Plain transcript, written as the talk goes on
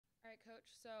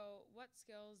Coach, so what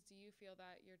skills do you feel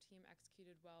that your team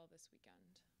executed well this weekend?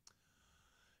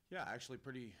 Yeah, actually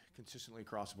pretty consistently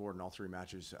across the board in all three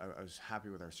matches. I was happy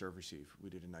with our serve receive. We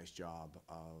did a nice job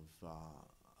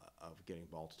of getting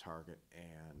ball to target,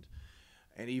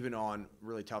 and even on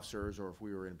really tough serves, or if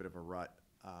we were in a bit of a rut,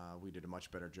 we did a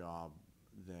much better job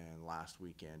than last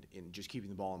weekend in just keeping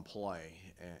the ball in play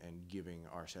and giving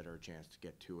our setter a chance to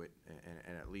get to it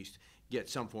and at least get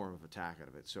some form of attack out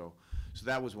of it. So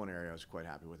that was one area I was quite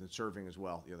happy with, and serving as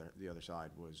well. The other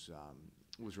side was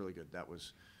really good. That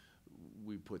was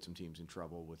we put some teams in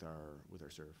trouble with our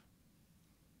serve.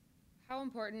 How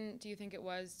important do you think it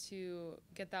was to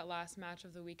get that last match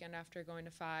of the weekend after going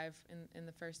to five in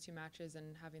the first two matches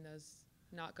and having those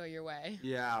not go your way?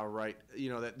 Yeah, right. You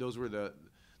know that those were the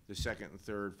second and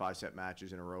third 5-set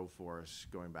matches in a row for us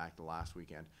going back to last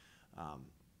weekend,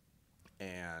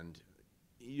 and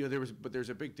you know there's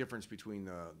a big difference between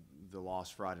the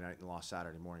loss Friday night and the loss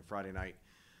Saturday morning. Friday night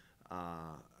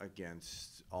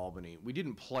against Albany, we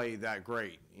didn't play that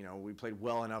great. You know, we played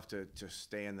well enough to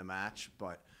stay in the match,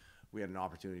 but we had an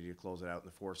opportunity to close it out in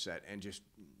the fourth set, and just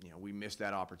we missed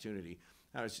that opportunity.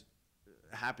 I was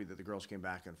happy that the girls came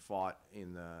back and fought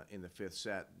in the fifth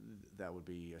set. That would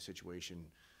be a situation.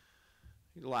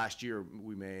 Last year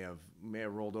we may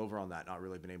have rolled over on that, not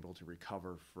really been able to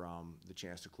recover from the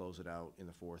chance to close it out in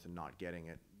the fourth and not getting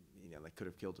it. That could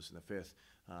have killed us in the fifth,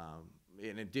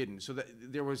 and it didn't. So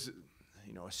there was,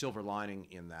 a silver lining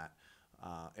in that,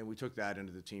 and we took that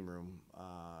into the team room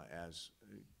as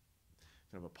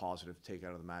kind of a positive take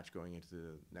out of the match going into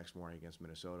the next morning against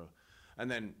Minnesota,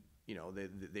 and then.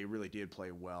 They really did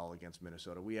play well against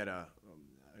Minnesota. We had a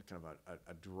kind of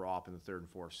a drop in the third and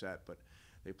fourth set, but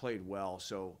they played well.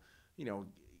 So,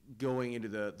 going into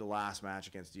the last match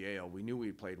against Yale, we knew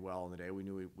we played well in the day. We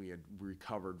knew we had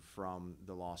recovered from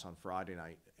the loss on Friday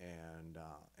night, and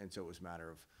so it was a matter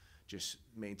of just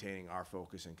maintaining our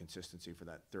focus and consistency for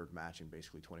that third match in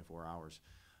basically 24 hours.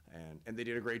 And they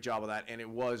did a great job of that, and it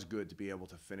was good to be able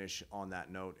to finish on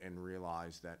that note and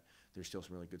realize that there's still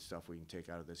some really good stuff we can take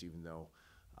out of this, even though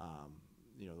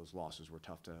those losses were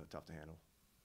tough to handle.